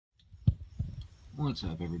What's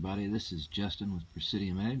up, everybody? This is Justin with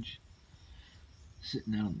Presidium Edge,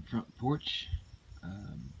 sitting out on the front porch.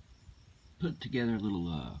 Put together a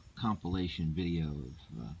little compilation video of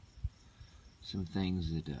some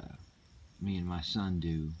things that me and my son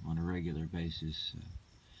do on a regular basis,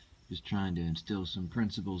 just trying to instill some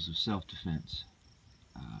principles of self-defense.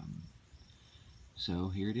 So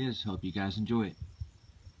here it is. Hope you guys enjoy it.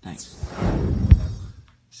 Thanks.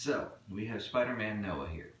 So, we have Spider-Man Noah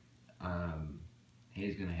here.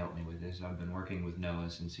 He's going to help me with this. I've been working with Noah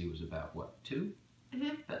since he was about, what, 2?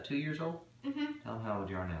 Mm-hmm. About 2 years old? Mm-hmm. Tell him how old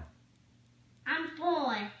you are now. I'm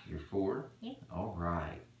 4. You're 4? Yep. All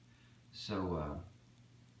right. So, I'm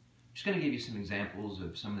just going to give you some examples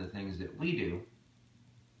of some of the things that we do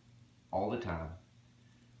all the time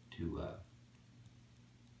to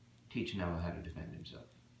teach Noah how to defend himself.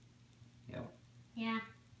 Yep. Yeah.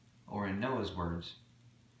 Or in Noah's words,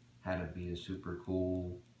 how to be a super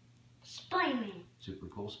cool Spider-Man. Super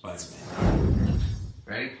cool Spider-Man.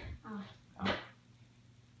 Ready? Oh. Alright.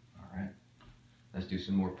 Let's do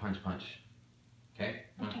some more punch. Okay?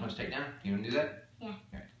 Punch takedown? You want to do that? Yeah.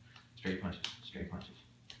 Alright. Straight punches.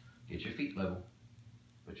 Get your feet level.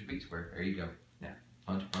 Put your feet square. There you go. Now,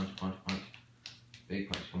 punch. Big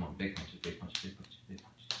punch. Come on. Big punches. You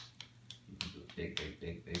can do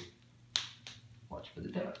it big. Watch for the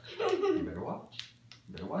duck. You better watch.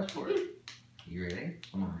 You better watch for it. You ready?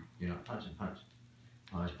 Come on. You're not punching. Punch.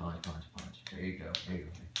 There you go.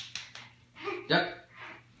 Duck.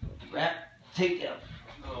 Wrap. Take down.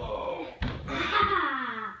 Oh.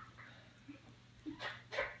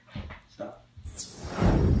 Stop.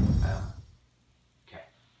 Okay.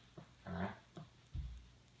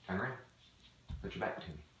 Turn around. Put your back to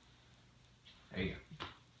me. There you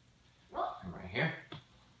go. Come right here.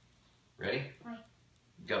 Ready? Right.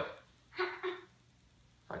 Go.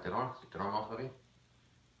 Fight that arm. Get that arm off of you.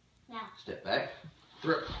 Yeah. Step back.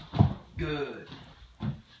 Throw. Good.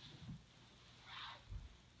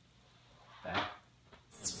 Back.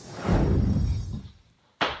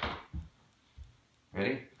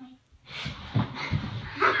 Ready?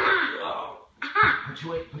 Oh. Put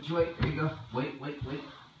your weight. There you go. Wait.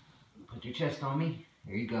 Put your chest on me.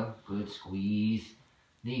 There you go. Good. Squeeze.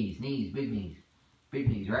 Knees. Big knees. Big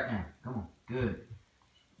knees right now. Come on. Good.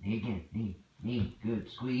 Knee again. Knee. Good.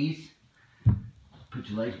 Squeeze. Put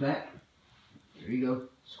your legs back. There you go.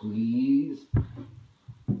 Squeeze.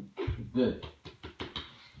 Good.